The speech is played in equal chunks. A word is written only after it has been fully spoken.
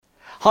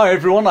Hi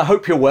everyone, I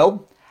hope you're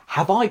well.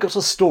 Have I got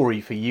a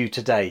story for you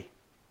today?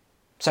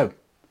 So,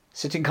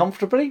 sitting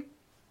comfortably?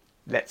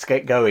 Let's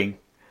get going.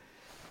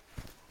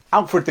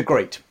 Alfred the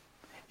Great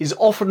is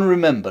often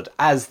remembered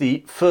as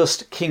the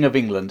first King of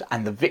England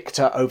and the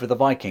victor over the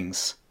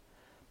Vikings.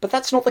 But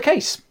that's not the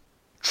case.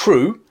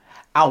 True,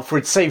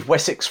 Alfred saved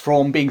Wessex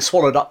from being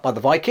swallowed up by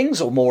the Vikings,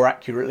 or more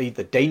accurately,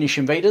 the Danish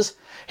invaders.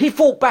 He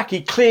fought back,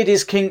 he cleared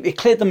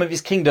them of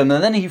his kingdom,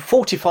 and then he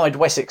fortified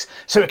Wessex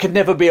so it could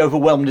never be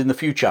overwhelmed in the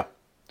future.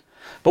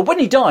 But when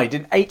he died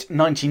in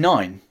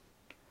 899,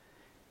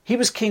 he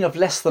was king of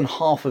less than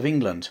half of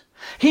England.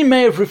 He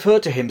may have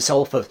referred to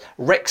himself as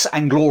Rex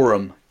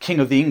Anglorum, king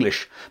of the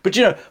English. But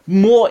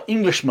more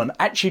Englishmen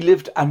actually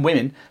lived, and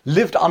women,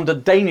 lived under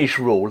Danish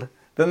rule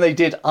than they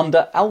did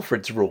under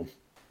Alfred's rule.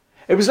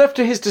 It was left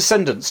to his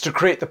descendants to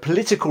create the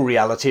political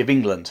reality of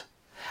England.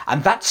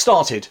 And that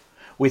started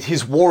with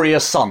his warrior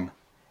son,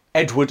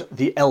 Edward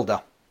the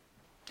Elder.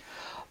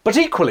 But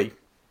equally,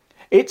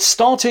 it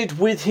started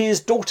with his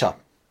daughter,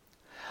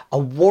 a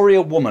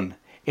warrior woman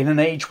in an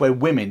age where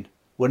women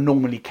were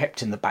normally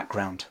kept in the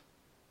background.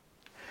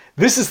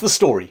 This is the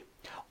story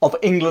of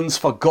England's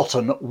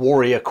forgotten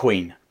warrior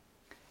queen,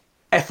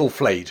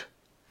 Aethelflaed,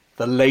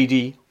 the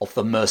Lady of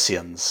the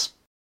Mercians.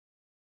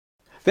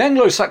 The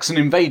Anglo-Saxon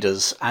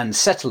invaders and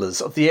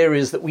settlers of the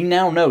areas that we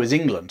now know as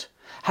England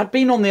had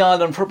been on the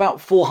island for about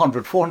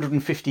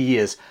 450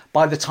 years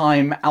by the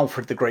time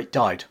Alfred the Great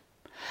died.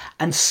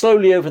 And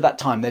slowly over that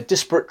time, their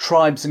disparate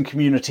tribes and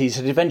communities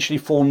had eventually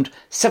formed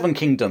 7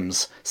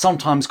 kingdoms,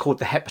 sometimes called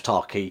the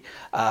Heptarchy: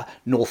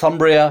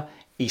 Northumbria,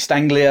 East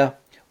Anglia,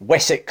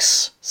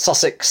 Wessex,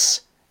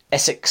 Sussex,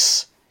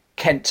 Essex,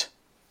 Kent,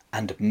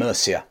 and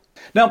Mercia.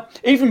 Now,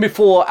 even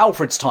before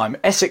Alfred's time,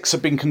 Essex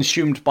had been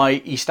consumed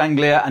by East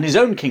Anglia, and his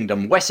own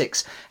kingdom,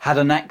 Wessex, had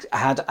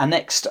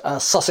annexed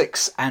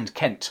Sussex and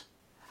Kent.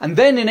 And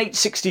then in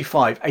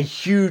 865, a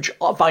huge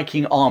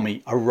Viking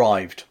army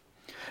arrived.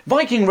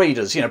 Viking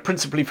raiders,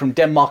 principally from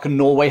Denmark and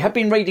Norway, had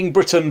been raiding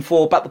Britain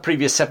for about the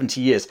previous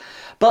 70 years.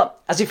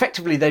 But as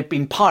effectively they'd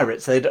been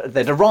pirates, they'd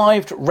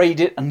arrived,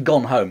 raided and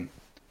gone home.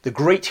 The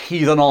great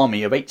heathen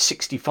army of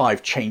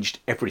 865 changed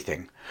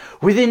everything.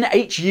 Within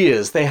 8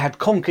 years they had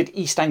conquered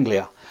East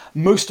Anglia,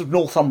 most of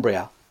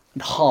Northumbria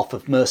and half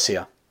of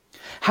Mercia.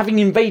 Having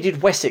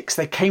invaded Wessex,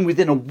 they came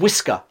within a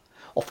whisker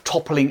of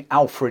toppling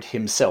Alfred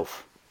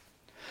himself.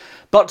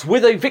 But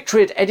with a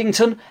victory at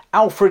Edington,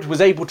 Alfred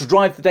was able to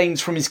drive the Danes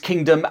from his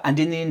kingdom, and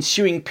in the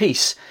ensuing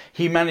peace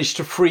he managed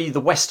to free the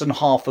western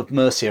half of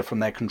Mercia from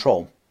their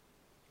control.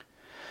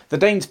 The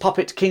Danes'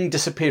 puppet king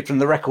disappeared from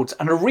the records,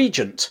 and a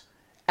regent,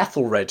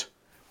 Aethelred,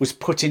 was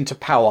put into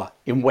power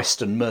in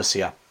western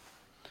Mercia.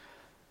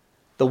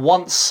 The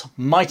once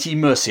mighty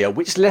Mercia,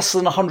 which less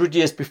than 100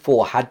 years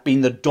before had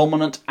been the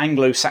dominant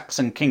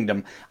Anglo-Saxon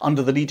kingdom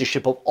under the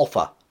leadership of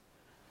Offa,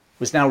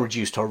 was now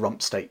reduced to a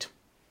rump state.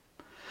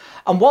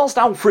 And whilst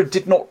Alfred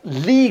did not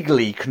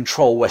legally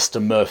control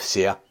western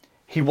Mercia,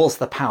 he was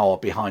the power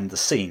behind the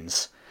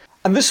scenes.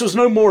 And this was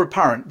no more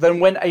apparent than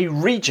when a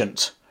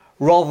regent,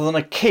 rather than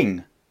a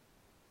king,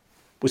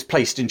 was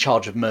placed in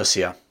charge of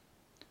Mercia.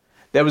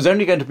 There was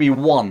only going to be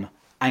one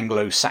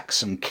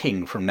Anglo-Saxon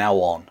king from now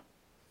on: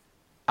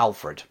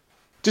 Alfred.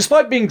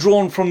 Despite being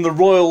drawn from the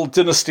royal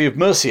dynasty of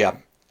Mercia,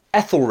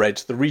 Aethelred,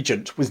 the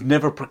regent, was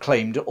never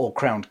proclaimed or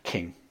crowned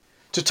king.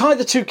 To tie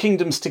the two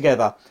kingdoms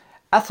together,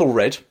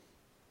 Aethelred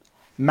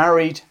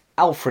married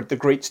Alfred the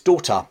Great's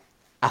daughter,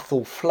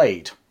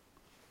 Aethelflaed.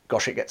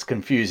 Gosh, it gets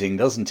confusing,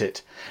 doesn't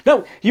it?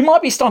 Now, you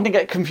might be starting to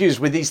get confused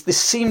with this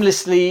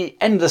seamlessly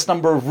endless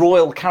number of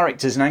royal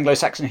characters in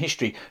Anglo-Saxon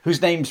history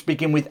whose names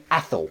begin with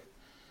Athel.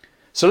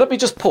 So let me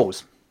just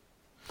pause.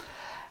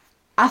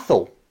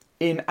 Athel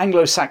in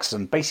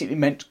Anglo-Saxon basically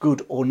meant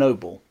good or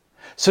noble.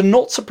 So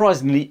not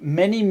surprisingly,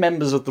 many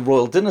members of the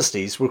royal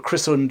dynasties were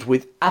christened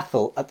with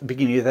Athel at the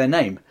beginning of their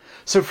name.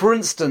 So for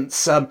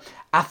instance,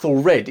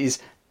 Aethelred is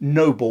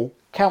noble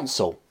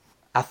counsel,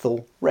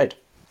 Aethelred.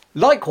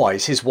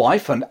 Likewise, his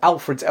wife and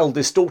Alfred's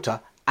eldest daughter,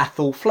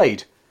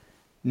 Aethelflaed,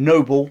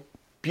 noble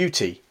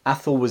beauty.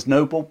 Athel was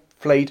noble,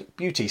 Flaed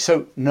beauty,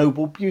 so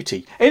noble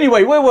beauty.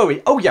 Anyway, where were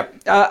we? Oh yeah,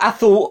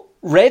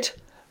 Aethelred,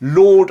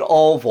 lord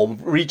of or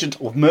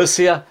regent of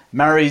Mercia,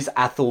 marries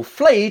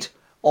Aethelflaed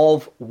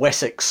of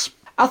Wessex.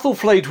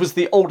 Aethelflaed was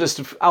the oldest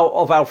of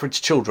Alfred's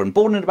children,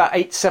 born in about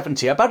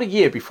 870, about a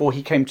year before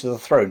he came to the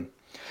throne.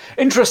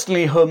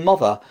 Interestingly, her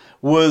mother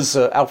was,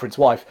 Alfred's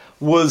wife,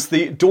 was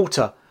the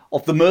daughter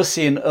of the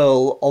Mercian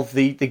Earl of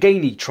the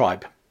Gaini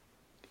tribe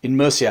in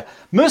Mercia.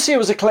 Mercia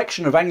was a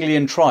collection of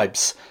Anglian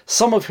tribes,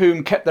 some of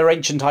whom kept their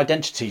ancient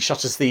identity,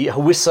 such as the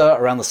Hawissa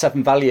around the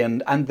Severn Valley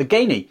and the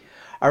Gaini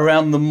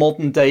around the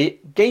modern-day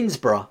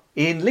Gainsborough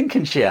in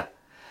Lincolnshire.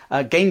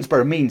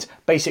 Gainsborough means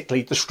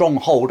basically the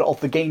stronghold of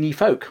the Gaini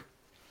folk.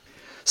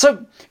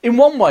 So, in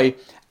one way,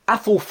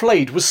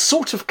 Aethelflaed was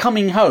sort of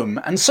coming home,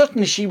 and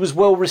certainly she was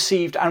well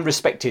received and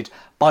respected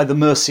by the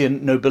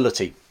Mercian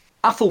nobility.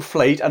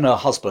 Aethelflaed and her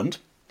husband,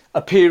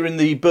 appear in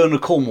the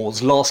Bernard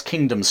Cornwell's Last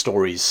Kingdom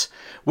stories,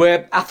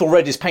 where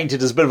Aethelred is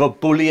painted as a bit of a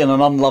bully and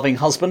an unloving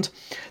husband.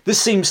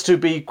 This seems to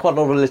be quite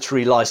a lot of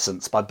literary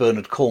licence by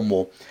Bernard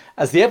Cornwell,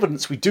 as the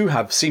evidence we do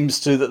have seems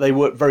to that they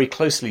work very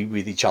closely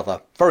with each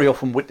other, very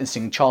often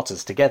witnessing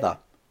charters together,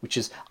 which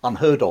is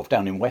unheard of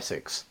down in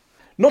Wessex.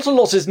 Not a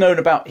lot is known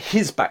about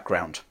his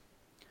background,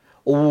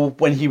 or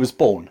when he was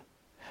born,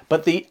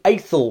 but the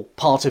Aethel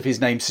part of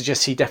his name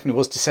suggests he definitely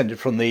was descended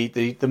from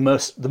the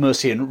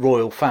Mercian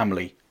royal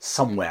family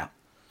somewhere.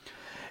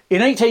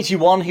 In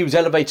 881 he was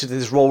elevated to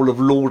this role of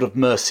Lord of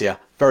Mercia,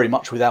 very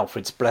much with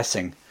Alfred's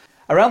blessing.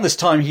 Around this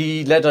time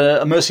he led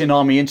a Mercian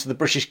army into the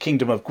British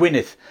kingdom of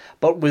Gwynedd,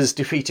 but was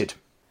defeated.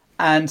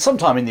 And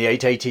sometime in the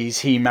 880s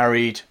he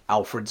married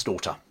Alfred's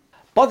daughter.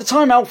 By the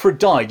time Alfred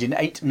died in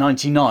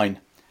 899,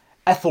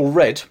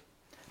 Aethelred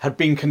had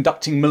been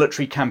conducting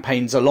military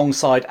campaigns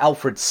alongside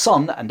Alfred's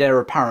son and heir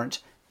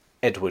apparent,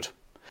 Edward.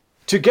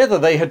 Together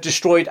they had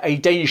destroyed a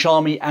Danish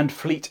army and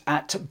fleet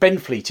at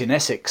Benfleet in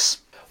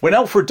Essex. When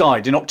Alfred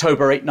died in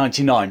October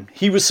 899,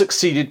 he was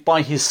succeeded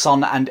by his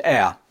son and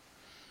heir,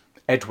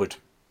 Edward,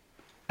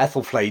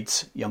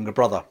 Aethelflaed's younger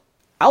brother.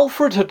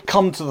 Alfred had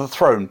come to the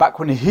throne back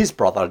when his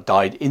brother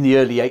died in the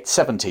early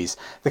 870s.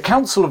 The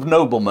Council of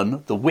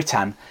Noblemen, the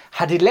Witan,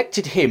 had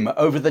elected him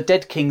over the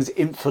dead king's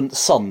infant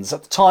sons.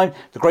 At the time,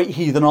 the great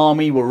heathen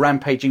army were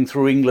rampaging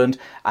through England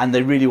and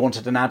they really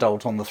wanted an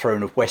adult on the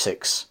throne of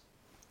Wessex.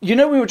 You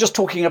know, we were just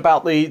talking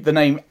about the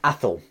name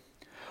Athel.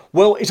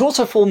 Well, it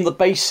also formed the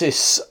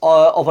basis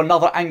of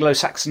another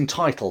Anglo-Saxon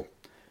title,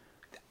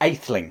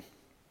 Atheling.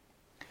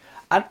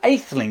 And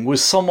Atheling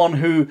was someone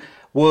who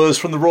was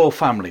from the royal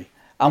family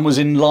and was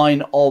in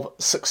line of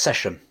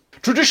succession.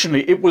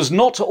 Traditionally, it was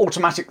not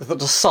automatic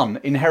that a son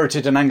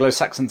inherited an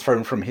Anglo-Saxon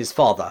throne from his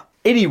father.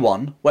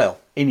 Anyone, well,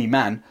 any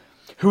man,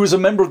 who was a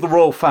member of the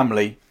royal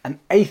family, an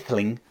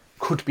Atheling,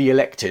 could be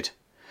elected.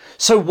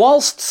 So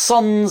whilst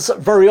sons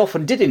very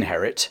often did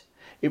inherit,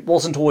 it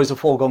wasn't always a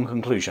foregone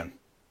conclusion.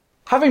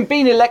 Having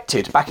been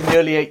elected back in the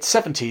early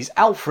 870s,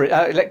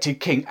 elected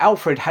king,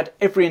 Alfred had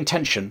every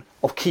intention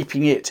of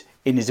keeping it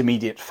in his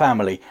immediate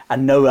family,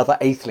 and no other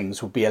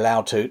Aethelings would be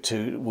allowed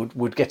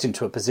would get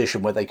into a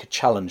position where they could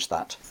challenge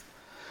that.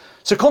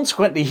 So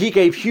consequently, he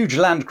gave huge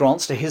land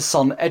grants to his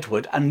son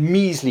Edward and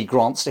measly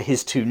grants to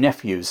his two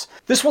nephews.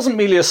 This wasn't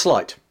merely a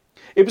slight.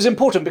 It was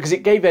important because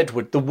it gave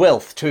Edward the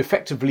wealth to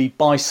effectively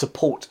buy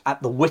support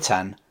at the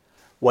Witan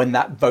when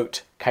that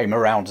vote came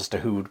around as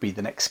to who would be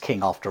the next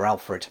king after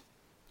Alfred.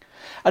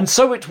 And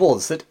so it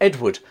was that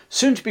Edward,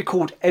 soon to be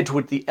called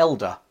Edward the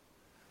Elder,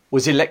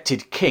 was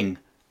elected king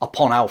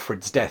upon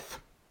Alfred's death.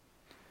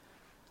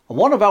 And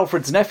one of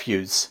Alfred's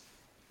nephews,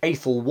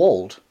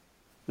 Aethelflaed,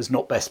 was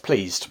not best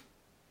pleased.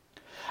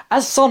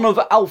 As son of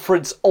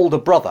Alfred's older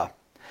brother,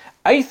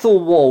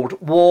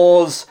 Aethelflaed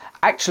was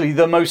actually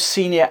the most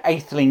senior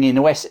Aetheling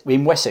in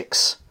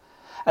Wessex,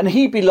 and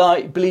he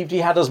believed he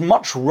had as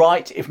much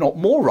right, if not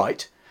more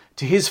right,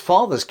 to his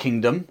father's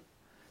kingdom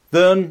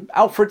than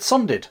Alfred's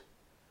son did.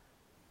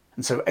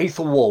 And so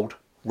Aethelflaed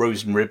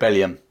rose in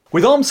rebellion.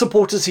 With armed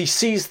supporters, he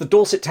seized the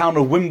Dorset town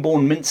of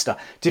Wimborne Minster,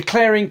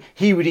 declaring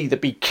he would either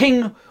be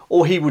king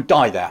or he would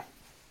die there.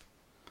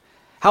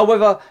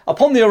 However,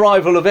 upon the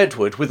arrival of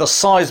Edward with a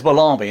sizable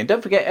army, and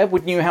don't forget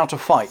Edward knew how to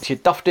fight, he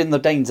had duffed in the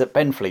Danes at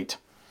Benfleet,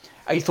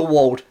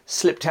 Aethelflaed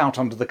slipped out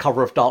under the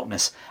cover of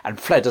darkness and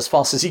fled as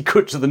fast as he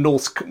could to the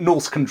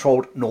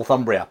Norse-controlled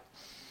Northumbria.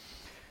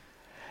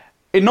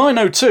 In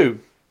 902,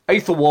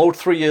 Aethelflaed,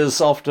 3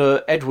 years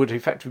after Edward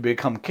effectively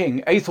became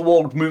king,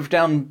 Aethelflaed moved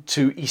down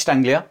to East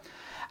Anglia,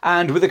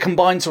 and with a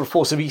combined sort of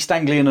force of East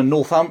Anglian and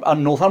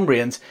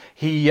Northumbrians,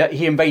 he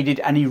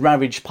invaded and he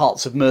ravaged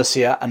parts of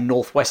Mercia and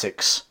North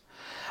Wessex.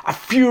 A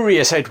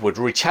furious Edward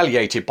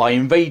retaliated by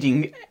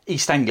invading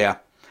East Anglia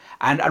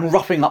and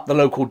roughing up the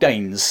local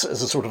Danes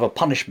as a sort of a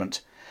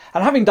punishment.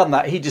 And having done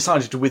that, he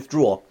decided to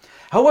withdraw.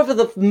 However,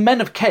 the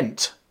men of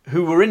Kent,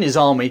 who were in his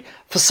army,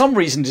 for some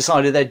reason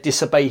decided they'd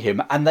disobey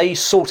him, and they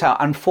sought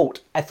out and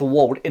fought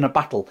Aethelflaed in a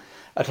battle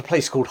at a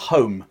place called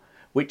Home,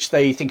 which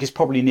they think is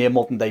probably near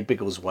modern-day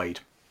Biggleswade.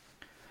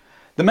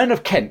 The men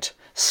of Kent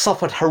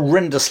suffered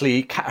horrendous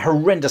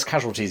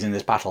casualties in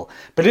this battle,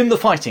 but in the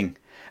fighting,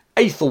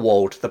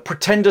 Aethelflaed, the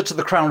pretender to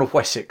the crown of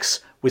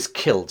Wessex, was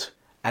killed,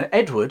 and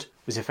Edward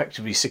was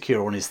effectively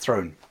secure on his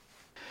throne.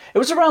 It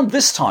was around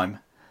this time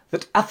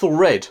that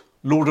Aethelred,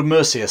 Lord of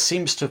Mercia,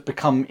 seems to have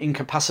become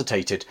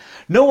incapacitated.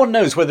 No one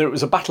knows whether it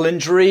was a battle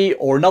injury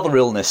or another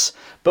illness,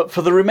 but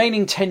for the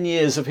remaining 10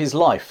 years of his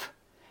life,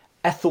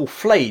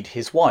 Aethelflaed,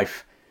 his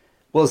wife,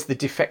 was the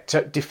de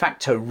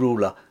facto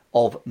ruler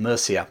of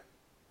Mercia.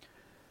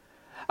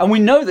 And we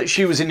know that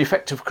she was in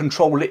effective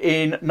control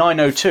in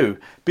 902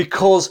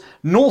 because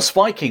Norse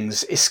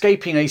Vikings,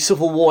 escaping a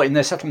civil war in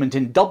their settlement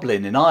in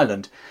Dublin in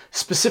Ireland,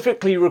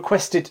 specifically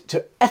requested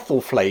to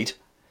Aethelflaed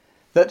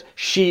that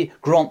she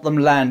grant them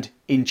land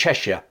in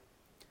Cheshire.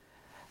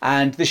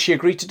 And this she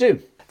agreed to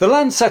do. The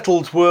land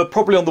settled were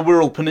probably on the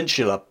Wirral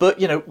Peninsula, but,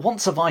 you know,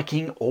 once a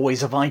Viking,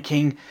 always a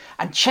Viking.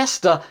 And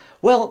Chester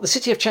Well, the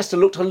city of Chester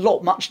looked a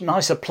much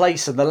nicer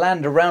place, and the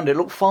land around it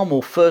looked far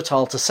more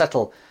fertile to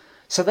settle.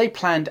 So they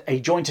planned a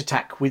joint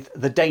attack with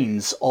the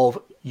Danes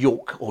of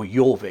York or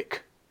Jorvik.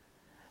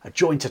 A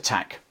joint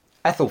attack.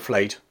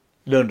 Aethelflaed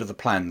learned of the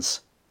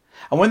plans.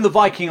 And when the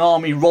Viking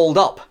army rolled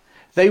up,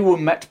 they were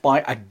met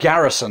by a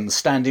garrison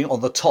standing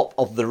on the top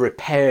of the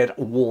repaired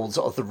walls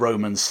of the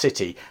Roman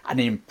city, an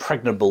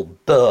impregnable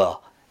burh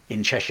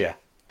in Cheshire.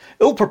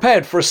 Ill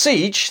prepared for a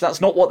siege,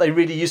 that's not what they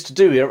really used to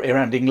do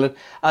around England.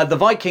 The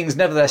Vikings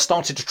nevertheless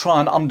started to try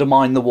and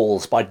undermine the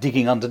walls by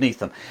digging underneath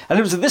them. And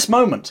it was at this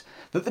moment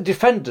that the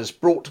defenders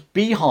brought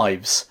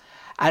beehives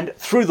and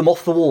threw them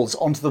off the walls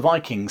onto the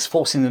Vikings,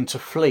 forcing them to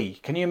flee.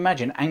 Can you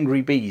imagine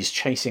angry bees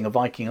chasing a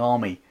Viking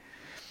army?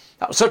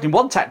 That was certainly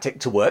one tactic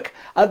to work.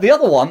 The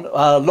other one,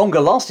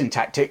 longer-lasting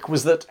tactic,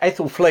 was that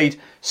Aethelflaed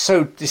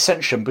sowed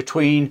dissension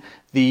between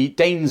the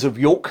Danes of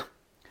York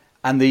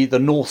and the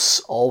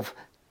Norse of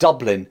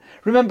Dublin.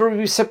 Remember,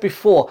 we said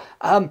before,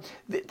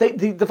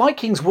 the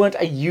Vikings weren't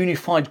a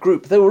unified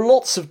group. There were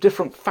lots of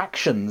different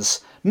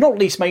factions, not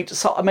least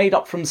made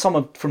up from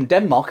some from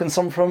Denmark and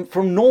some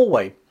from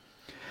Norway.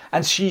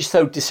 And she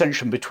sowed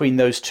dissension between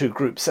those two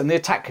groups, and the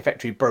attack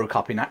effectively broke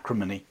up in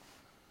acrimony.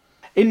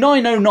 In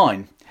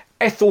 909,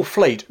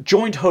 Aethelflaed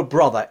joined her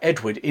brother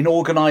Edward in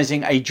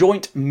organising a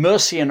joint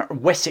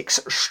Mercian-Wessex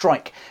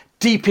strike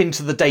deep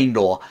into the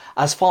Danelaw,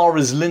 as far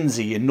as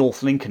Lindsey in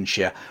North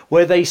Lincolnshire,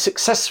 where they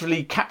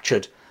successfully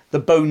captured the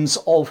bones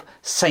of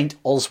St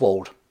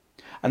Oswald.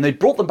 And they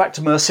brought them back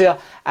to Mercia,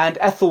 and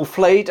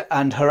Aethelflaed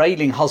and her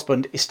ailing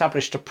husband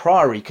established a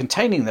priory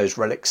containing those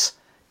relics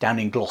down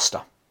in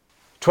Gloucester.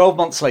 12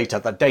 months later,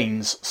 the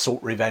Danes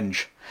sought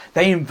revenge.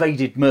 They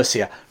invaded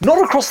Mercia,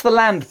 not across the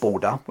land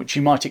border, which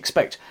you might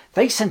expect.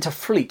 They sent a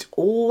fleet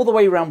all the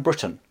way around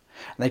Britain,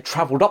 and they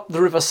travelled up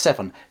the River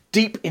Severn,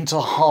 deep into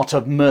the heart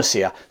of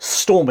Mercia,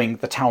 storming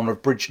the town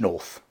of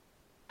Bridgnorth.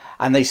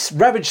 And they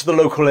ravaged the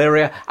local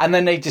area, and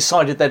then they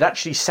decided they'd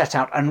actually set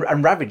out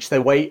and ravage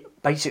their way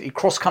basically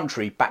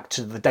cross-country back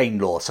to the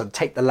Danelaw, so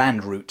take the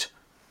land route.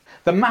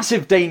 The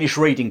massive Danish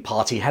raiding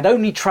party had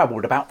only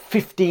travelled about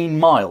 15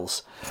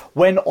 miles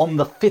when on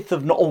the 5th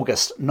of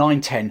August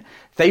 910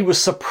 they were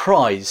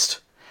surprised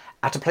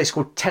at a place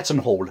called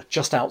Tettenhall,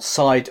 just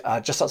outside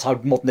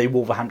modern-day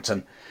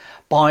Wolverhampton,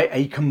 by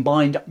a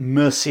combined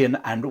Mercian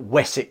and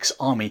Wessex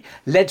army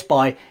led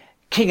by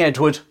King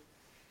Edward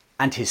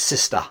and his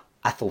sister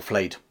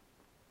Aethelflaed.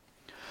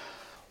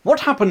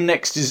 What happened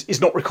next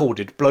is not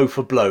recorded blow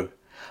for blow,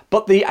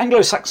 but the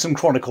Anglo-Saxon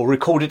Chronicle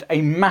recorded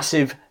a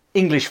massive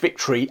English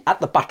victory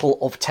at the Battle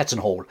of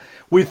Tettenhall,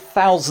 with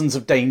thousands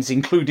of Danes,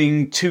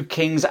 including 2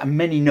 kings and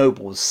many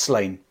nobles,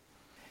 slain.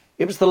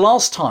 It was the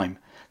last time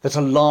that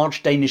a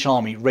large Danish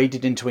army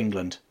raided into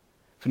England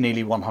for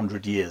nearly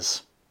 100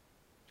 years.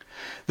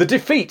 The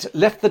defeat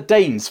left the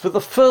Danes, for the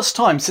first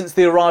time since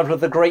the arrival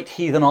of the Great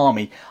Heathen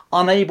Army,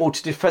 unable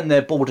to defend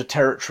their border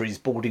territories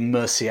bordering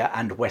Mercia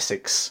and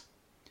Wessex.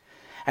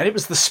 And it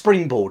was the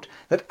springboard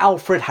that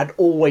Alfred had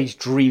always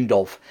dreamed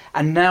of,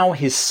 and now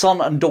his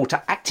son and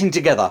daughter, acting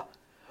together,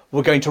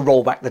 were going to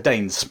roll back the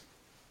Danes.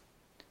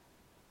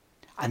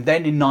 And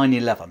then in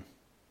 911,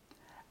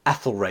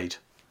 Aethelred,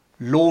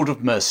 Lord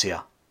of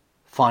Mercia,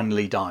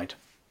 finally died.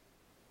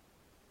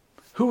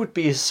 Who would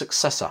be his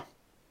successor?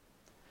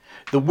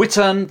 The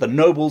Witan, the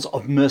nobles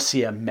of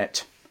Mercia,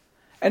 met,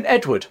 and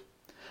Edward,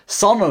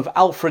 son of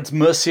Alfred's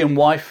Mercian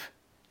wife,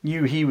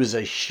 knew he was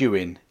a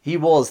shoo-in. He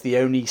was the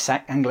only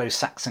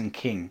Anglo-Saxon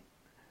king.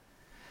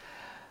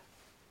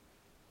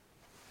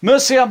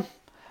 Mercia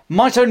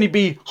might only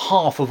be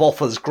half of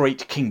Offa's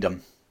great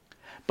kingdom,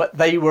 but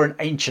they were an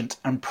ancient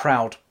and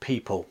proud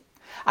people,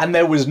 and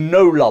there was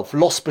no love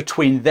lost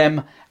between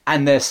them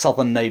and their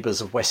southern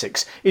neighbours of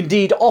Wessex.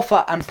 Indeed,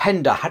 Offa and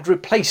Penda had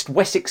replaced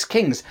Wessex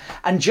kings,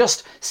 and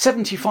just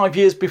 75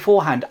 years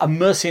beforehand, a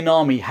Mercian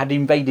army had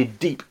invaded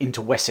deep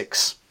into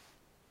Wessex.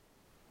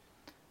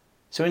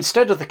 So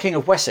instead of the King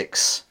of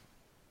Wessex,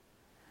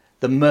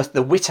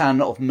 the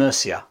Witan of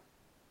Mercia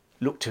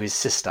looked to his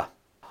sister,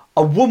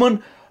 a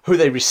woman who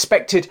they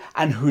respected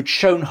and who'd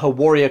shown her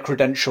warrior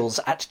credentials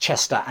at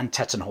Chester and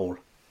Tettenhall.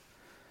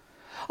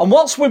 And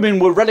whilst women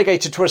were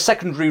relegated to a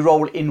secondary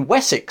role in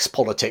Wessex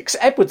politics,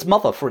 Edward's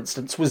mother, for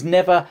instance, was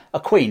never a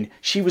queen.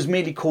 She was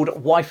merely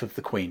called wife of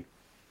the queen.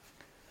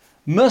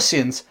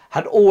 Mercians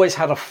had always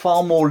had a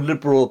far more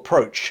liberal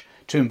approach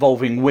to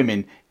involving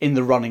women in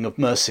the running of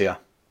Mercia.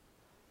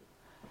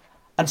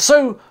 And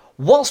so,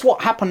 whilst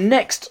what happened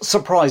next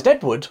surprised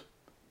Edward,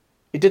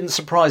 it didn't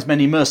surprise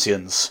many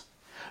Mercians.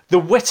 The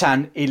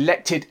Witan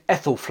elected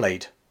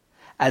Aethelflaed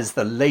as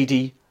the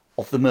Lady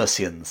of the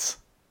Mercians.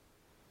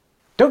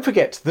 Don't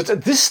forget that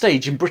at this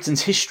stage in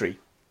Britain's history,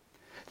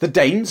 the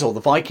Danes, or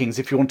the Vikings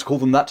if you want to call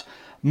them that,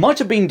 might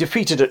have been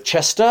defeated at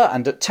Chester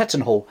and at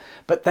Tettenhall,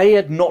 but they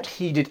had not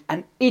heeded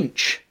an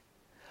inch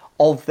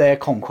of their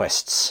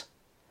conquests.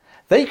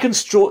 They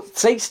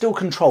still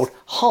controlled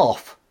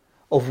half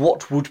of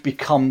what would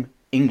become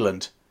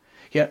England.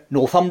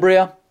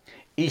 Northumbria,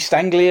 East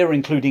Anglia,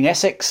 including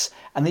Essex,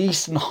 and the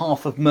eastern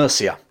half of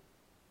Mercia.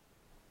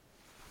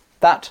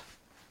 That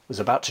was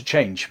about to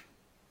change.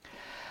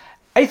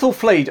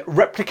 Aethelflaed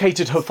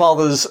replicated her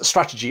father's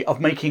strategy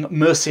of making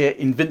Mercia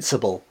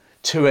invincible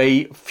to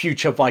a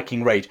future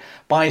Viking raid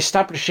by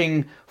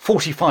establishing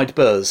fortified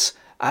burhs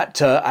at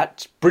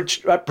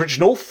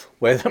Bridgenorth,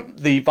 where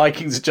the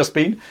Vikings had just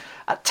been,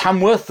 at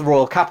Tamworth, the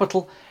royal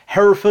capital,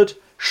 Hereford,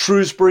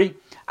 Shrewsbury,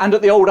 and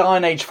at the old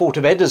Iron Age fort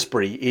of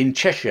Eddersbury in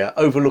Cheshire,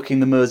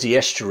 overlooking the Mersey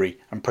estuary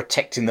and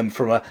protecting them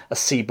from a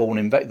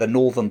seaborne the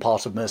northern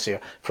part of Mercia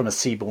from a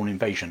seaborne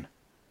invasion.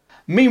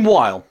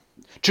 Meanwhile,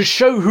 to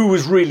show who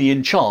was really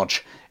in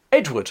charge,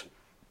 Edward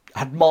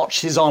had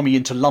marched his army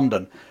into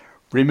London,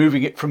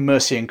 removing it from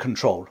Mercian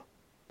control.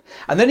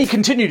 And then he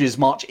continued his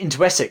march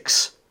into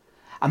Essex,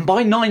 and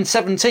by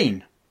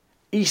 917,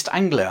 East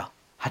Anglia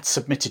had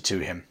submitted to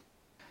him.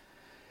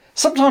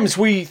 Sometimes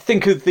we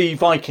think of the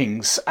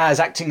Vikings as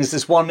acting as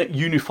this one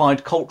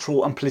unified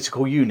cultural and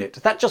political unit.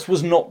 That just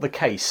was not the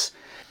case.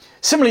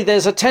 Similarly,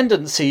 there's a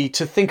tendency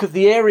to think of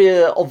the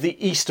area of the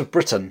east of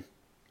Britain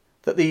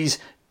that these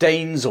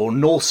Danes or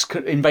Norse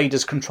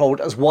invaders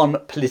controlled as one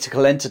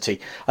political entity.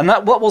 And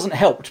that wasn't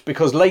helped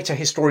because later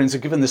historians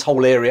have given this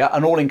whole area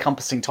an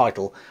all-encompassing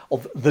title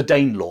of the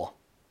Danelaw.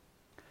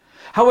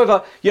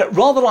 However,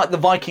 rather like the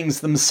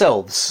Vikings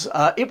themselves,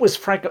 it was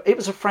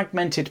a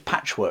fragmented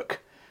patchwork,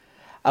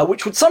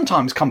 which would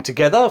sometimes come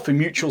together for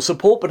mutual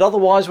support, but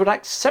otherwise would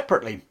act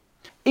separately.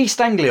 East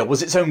Anglia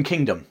was its own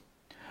kingdom,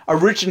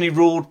 originally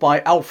ruled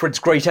by Alfred's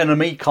great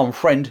enemy, come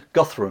friend,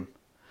 Guthrum.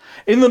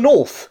 In the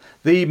north,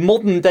 the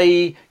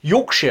modern-day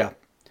Yorkshire,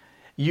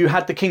 you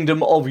had the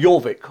kingdom of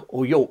Jorvik,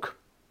 or York.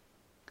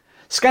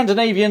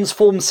 Scandinavians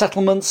formed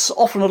settlements,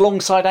 often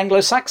alongside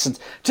Anglo-Saxons.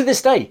 To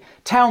this day,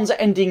 towns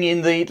ending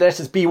in the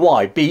letters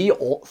BY, B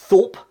or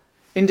Thorpe,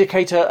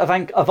 indicate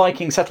a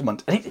Viking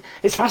settlement. And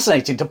it's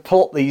fascinating to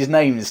plot these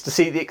names to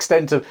see the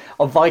extent of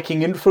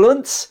Viking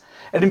influence.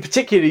 And in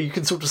particular, you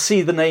can sort of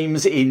see the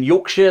names in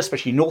Yorkshire,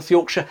 especially North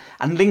Yorkshire,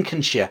 and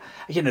Lincolnshire.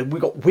 We've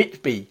got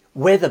Whitby,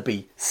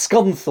 Wetherby,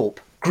 Scunthorpe,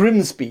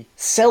 Grimsby,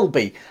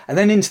 Selby, and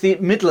then into the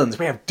Midlands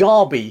we have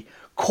Derby,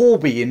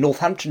 Corby in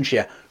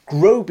Northamptonshire,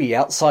 Groby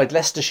outside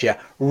Leicestershire,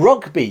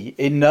 Rugby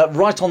in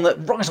right on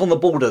the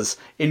borders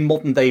in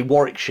modern-day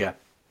Warwickshire.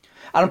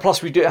 And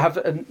plus we do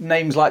have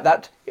names like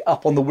that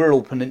up on the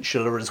Wirral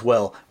Peninsula as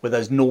well, where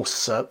those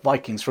Norse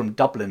Vikings from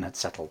Dublin had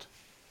settled.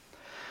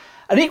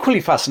 And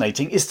equally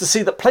fascinating is to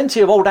see that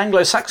plenty of old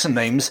Anglo-Saxon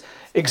names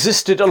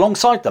existed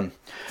alongside them,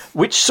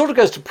 which sort of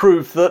goes to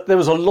prove that there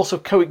was a lot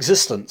of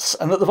coexistence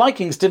and that the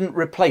Vikings didn't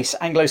replace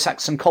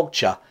Anglo-Saxon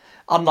culture,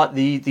 unlike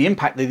the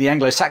impact that the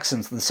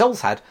Anglo-Saxons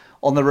themselves had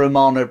on the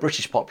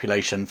Romano-British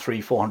population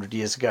 300-400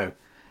 years ago.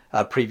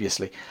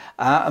 Previously.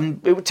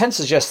 And it would tend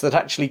to suggest that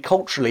actually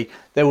culturally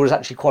there was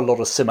actually quite a lot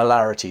of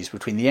similarities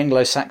between the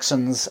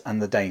Anglo-Saxons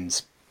and the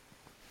Danes.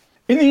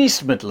 In the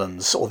East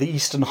Midlands, or the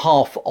eastern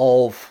half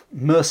of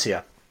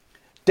Mercia,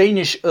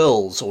 Danish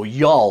earls or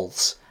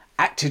jarls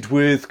acted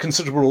with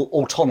considerable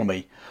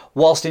autonomy,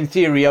 whilst in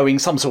theory owing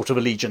some sort of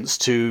allegiance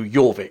to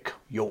Jorvik,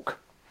 York.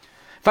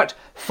 In fact,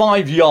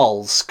 5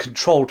 jarls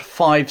controlled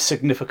 5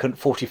 significant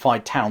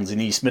fortified towns in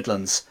East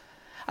Midlands,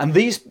 and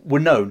these were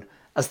known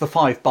as the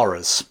 5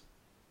 boroughs: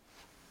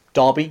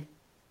 Derby,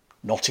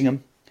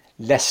 Nottingham,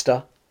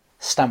 Leicester,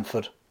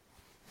 Stamford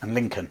and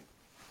Lincoln.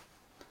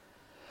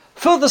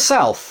 Further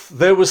south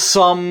there was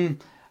some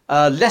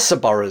lesser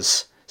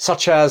boroughs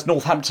such as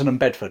Northampton and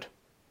Bedford.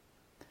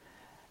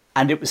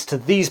 And it was to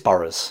these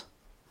boroughs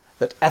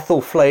that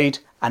Aethelflaed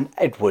and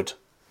Edward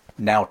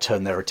now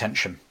turned their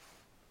attention.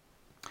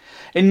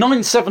 In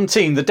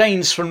 917 the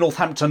Danes from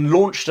Northampton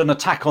launched an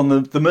attack on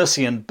the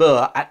Mercian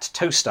burh at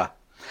Towcester.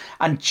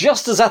 And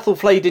just as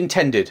Aethelflaed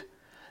intended,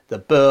 the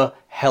burh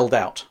held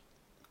out.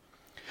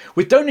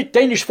 With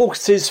Danish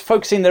forces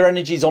focusing their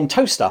energies on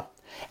Towcester,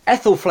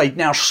 Aethelflaed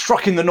now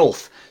struck in the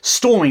north,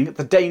 storming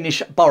the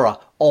Danish borough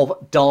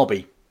of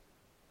Derby.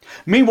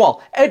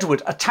 Meanwhile,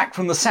 Edward attacked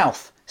from the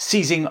south,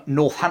 seizing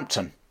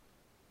Northampton.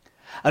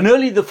 And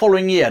early the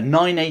following year,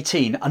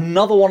 918,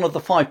 another one of the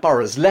 5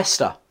 boroughs,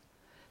 Leicester,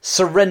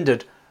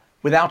 surrendered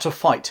without a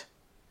fight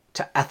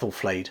to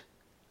Aethelflaed,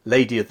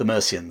 Lady of the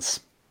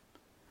Mercians.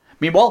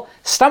 Meanwhile,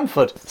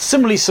 Stamford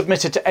similarly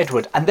submitted to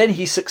Edward, and then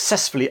he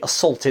successfully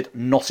assaulted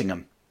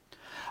Nottingham.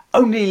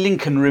 Only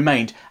Lincoln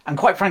remained, and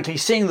quite frankly,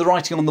 seeing the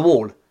writing on the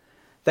wall,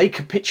 they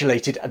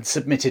capitulated and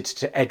submitted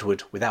to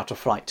Edward without a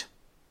fight.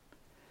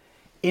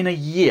 In a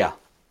year,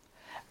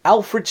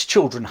 Alfred's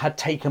children had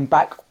taken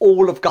back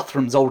all of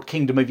Guthrum's old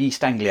kingdom of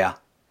East Anglia,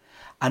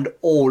 and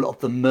all of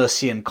the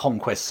Mercian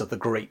conquests of the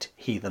great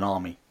heathen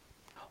army.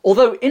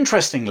 Although,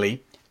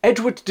 interestingly,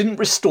 Edward didn't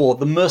restore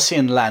the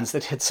Mercian lands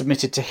that had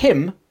submitted to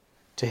him,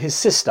 to his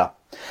sister.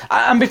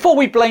 And before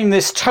we blame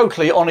this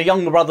totally on a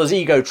younger brother's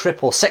ego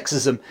trip or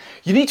sexism,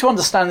 you need to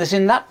understand that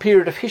in that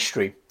period of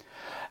history,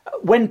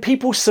 when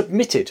people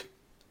submitted,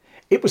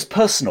 it was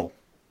personal.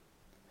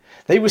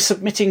 They were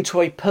submitting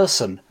to a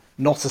person,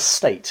 not a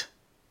state.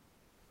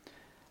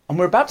 And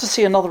we're about to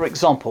see another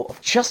example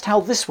of just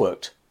how this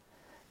worked,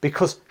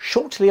 because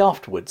shortly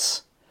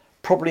afterwards,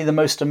 probably the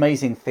most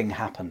amazing thing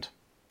happened.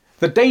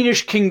 The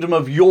Danish kingdom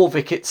of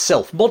Jorvik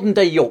itself,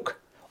 modern-day York,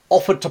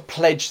 offered to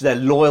pledge their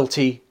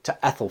loyalty to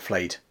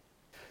Aethelflaed.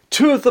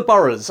 Two of the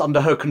boroughs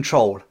under her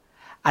control,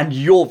 and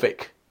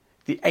Jorvik,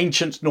 the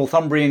ancient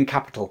Northumbrian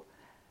capital,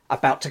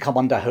 about to come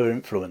under her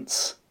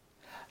influence.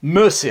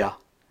 Mercia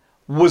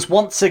was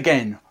once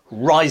again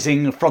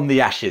rising from the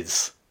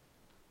ashes.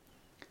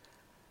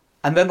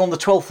 And then on the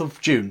 12th of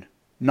June,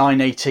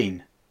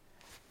 918,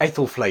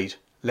 Aethelflaed,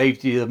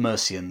 Lady of the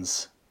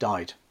Mercians,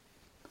 died.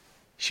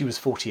 She was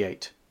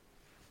 48.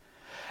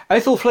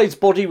 Aethelflaed's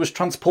body was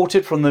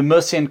transported from the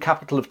Mercian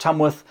capital of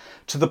Tamworth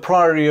to the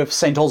priory of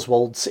St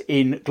Oswald's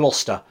in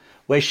Gloucester,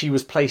 where she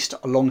was placed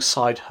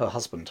alongside her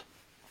husband.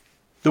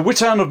 The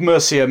Witan of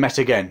Mercia met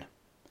again.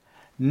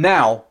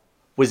 Now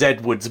was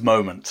Edward's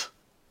moment.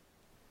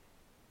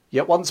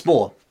 Yet once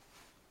more,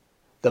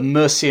 the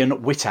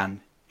Mercian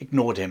Witan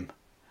ignored him,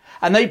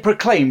 and they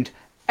proclaimed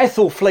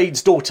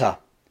Aethelflaed's daughter,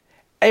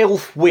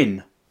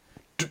 Aethelflaed,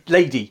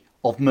 Lady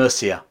of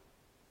Mercia.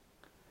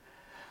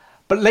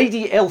 But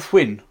Lady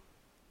Aethelflaed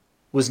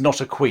was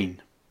not a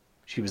queen.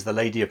 She was the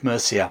Lady of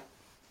Mercia.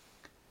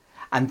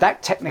 And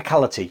that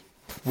technicality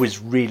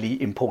was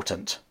really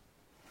important.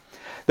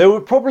 There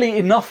were probably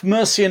enough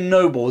Mercian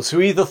nobles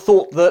who either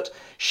thought that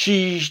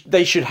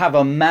they should have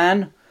a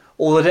man,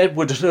 or that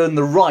Edward had earned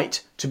the right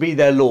to be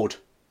their lord,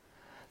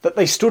 that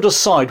they stood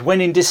aside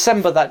when in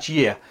December that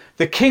year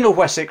the King of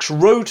Wessex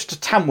rode to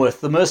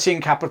Tamworth, the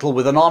Mercian capital,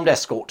 with an armed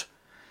escort,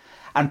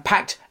 and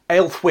packed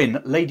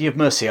Aethelflaed, Lady of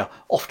Mercia,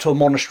 off to a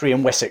monastery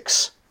in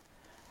Wessex.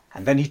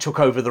 And then he took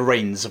over the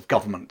reins of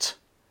government.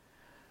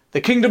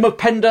 The kingdom of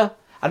Penda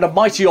and a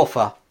mighty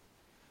offer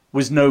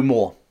was no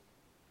more.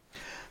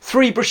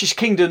 Three British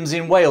kingdoms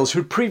in Wales,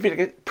 who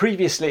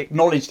previously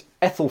acknowledged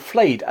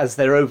Aethelflaed as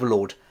their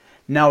overlord,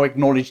 now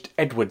acknowledged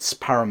Edward's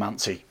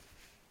paramountcy.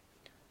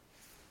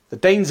 The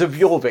Danes of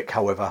Jorvik,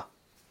 however,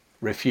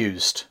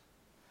 refused.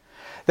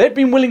 They had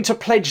been willing to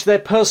pledge their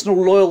personal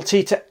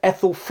loyalty to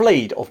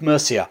Aethelflaed of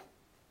Mercia,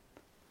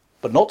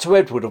 but not to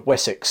Edward of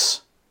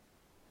Wessex.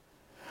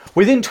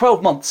 Within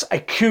 12 months,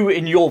 a coup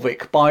in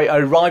Jorvik by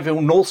a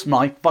rival Norse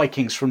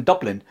Vikings from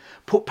Dublin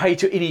put pay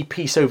to any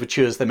peace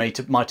overtures there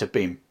might have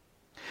been.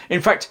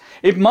 In fact,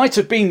 it might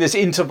have been this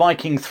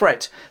inter-Viking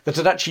threat that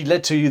had actually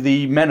led to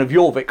the men of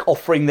Jorvik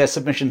offering their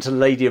submission to the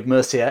Lady of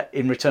Mercia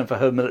in return for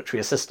her military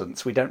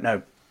assistance. We don't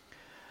know.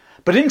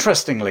 But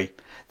interestingly,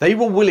 they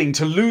were willing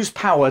to lose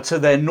power to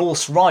their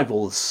Norse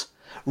rivals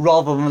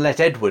rather than let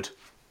Edward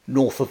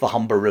north of the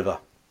Humber River.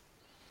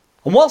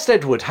 And whilst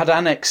Edward had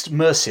annexed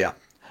Mercia,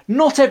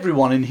 not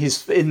everyone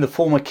in the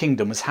former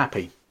kingdom was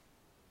happy.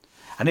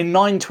 And in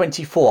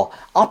 924,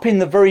 up in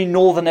the very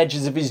northern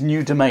edges of his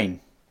new domain,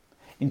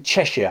 in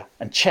Cheshire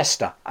and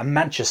Chester and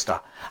Manchester,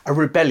 a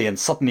rebellion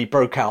suddenly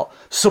broke out,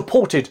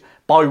 supported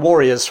by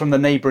warriors from the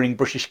neighbouring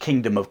British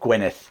kingdom of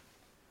Gwynedd.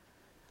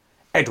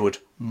 Edward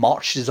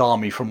marched his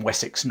army from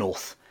Wessex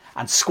north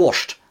and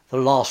squashed the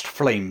last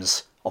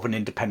flames of an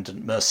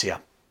independent Mercia.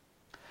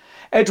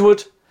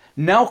 Edward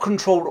now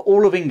controlled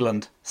all of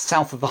England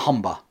south of the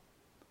Humber.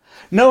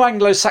 No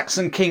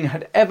Anglo-Saxon king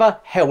had ever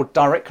held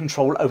direct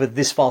control over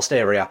this vast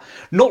area.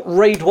 Not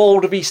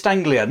Raedwald of East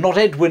Anglia, not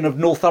Edwin of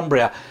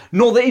Northumbria,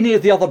 nor any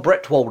of the other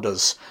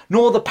Bretwalders,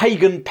 nor the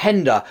pagan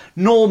Penda,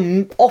 nor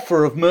Offa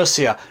of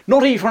Mercia,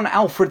 not even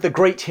Alfred the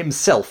Great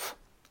himself.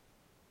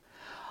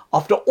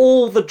 After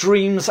all the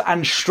dreams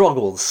and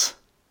struggles,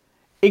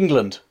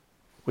 England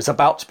was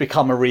about to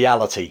become a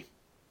reality.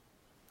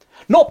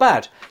 Not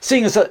bad,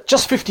 seeing as that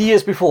just 50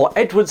 years before,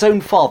 Edward's own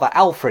father,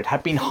 Alfred,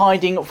 had been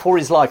hiding for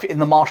his life in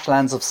the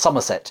marshlands of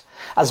Somerset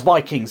as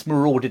Vikings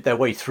marauded their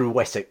way through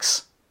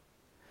Wessex.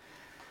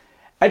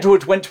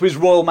 Edward went to his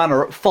royal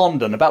manor at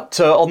Farndon,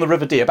 on the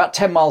River Dee, about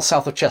 10 miles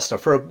south of Chester,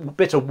 for a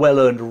bit of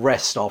well-earned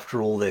rest after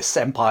all this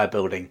empire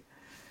building.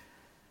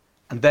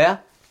 And there,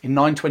 in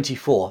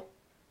 924,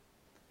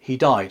 he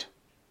died.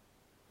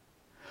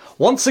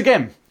 Once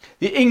again,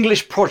 the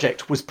English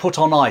project was put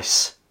on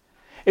ice.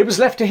 It was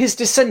left to his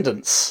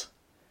descendants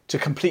to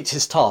complete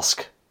his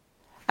task.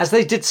 As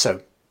they did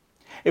so,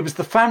 it was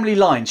the family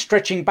line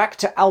stretching back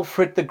to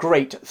Alfred the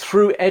Great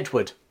through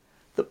Edward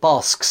that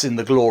basks in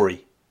the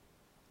glory.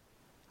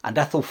 And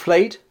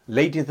Aethelflaed,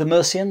 Lady of the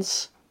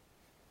Mercians,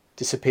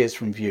 disappears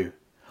from view,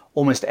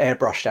 almost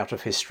airbrushed out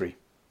of history.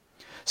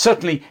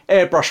 Certainly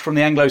airbrushed from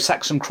the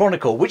Anglo-Saxon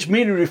Chronicle, which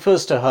merely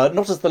refers to her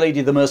not as the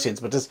Lady of the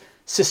Mercians, but as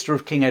sister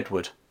of King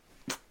Edward.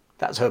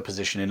 That's her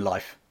position in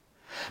life.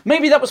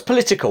 Maybe that was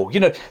political. You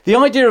know, the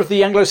idea of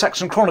the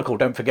Anglo-Saxon Chronicle,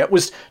 don't forget,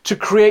 was to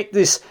create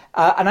this,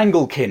 an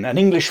Anglekin, an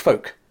English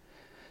folk.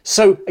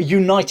 So a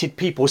united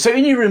people. So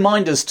any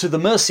reminders to the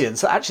Mercians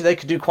that actually they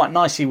could do quite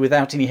nicely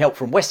without any help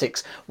from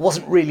Wessex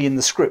wasn't really in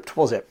the script,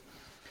 was it?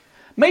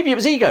 Maybe it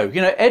was ego.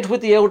 You know,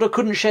 Edward the Elder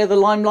couldn't share the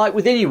limelight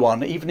with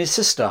anyone, even his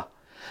sister.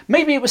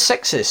 Maybe it was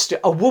sexist.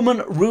 A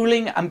woman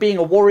ruling and being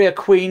a warrior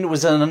queen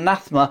was an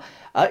anathema,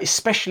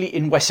 especially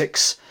in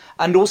Wessex,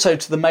 and also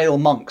to the male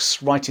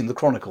monks writing the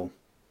Chronicle.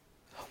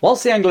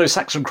 Whilst the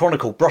Anglo-Saxon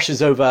Chronicle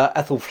brushes over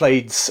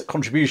Aethelflaed's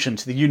contribution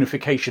to the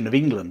unification of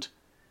England,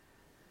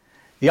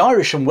 the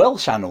Irish and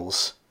Welsh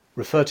annals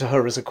refer to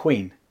her as a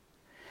queen,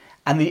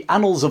 and the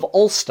Annals of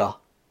Ulster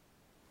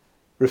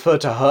refer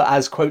to her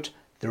as, quote,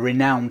 the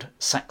renowned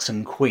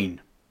Saxon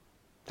queen.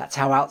 That's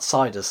how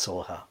outsiders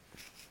saw her.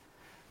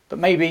 But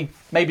maybe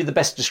the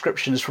best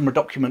description is from a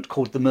document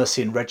called the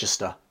Mercian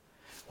Register,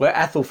 where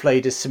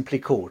Aethelflaed is simply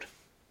called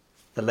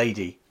the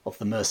Lady of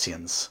the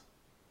Mercians.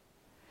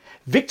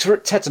 Victor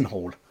at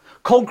Tettenhall,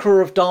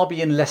 conqueror of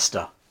Derby and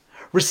Leicester,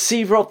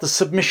 receiver of the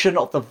submission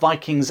of the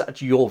Vikings at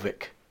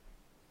Jorvik.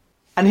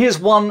 And here's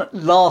one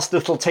last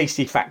little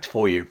tasty fact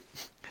for you.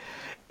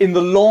 In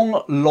the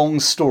long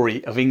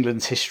story of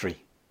England's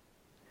history,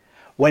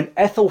 when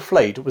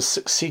Aethelflaed was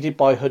succeeded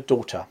by her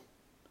daughter,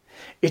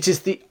 it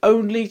is the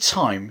only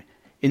time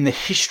in the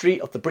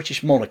history of the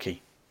British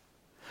monarchy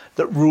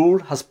that rule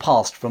has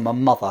passed from a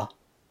mother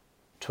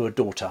to a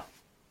daughter.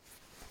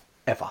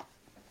 Ever.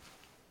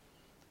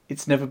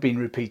 It's never been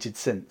repeated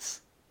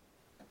since.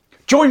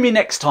 Join me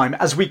next time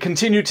as we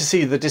continue to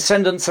see the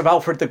descendants of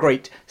Alfred the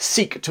Great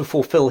seek to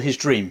fulfil his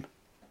dream.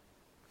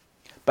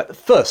 But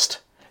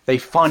first, they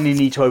finally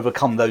need to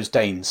overcome those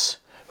Danes,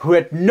 who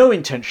had no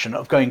intention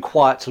of going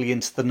quietly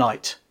into the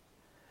night.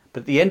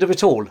 But at the end of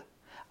it all,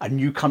 a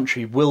new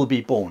country will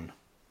be born.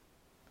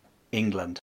 England.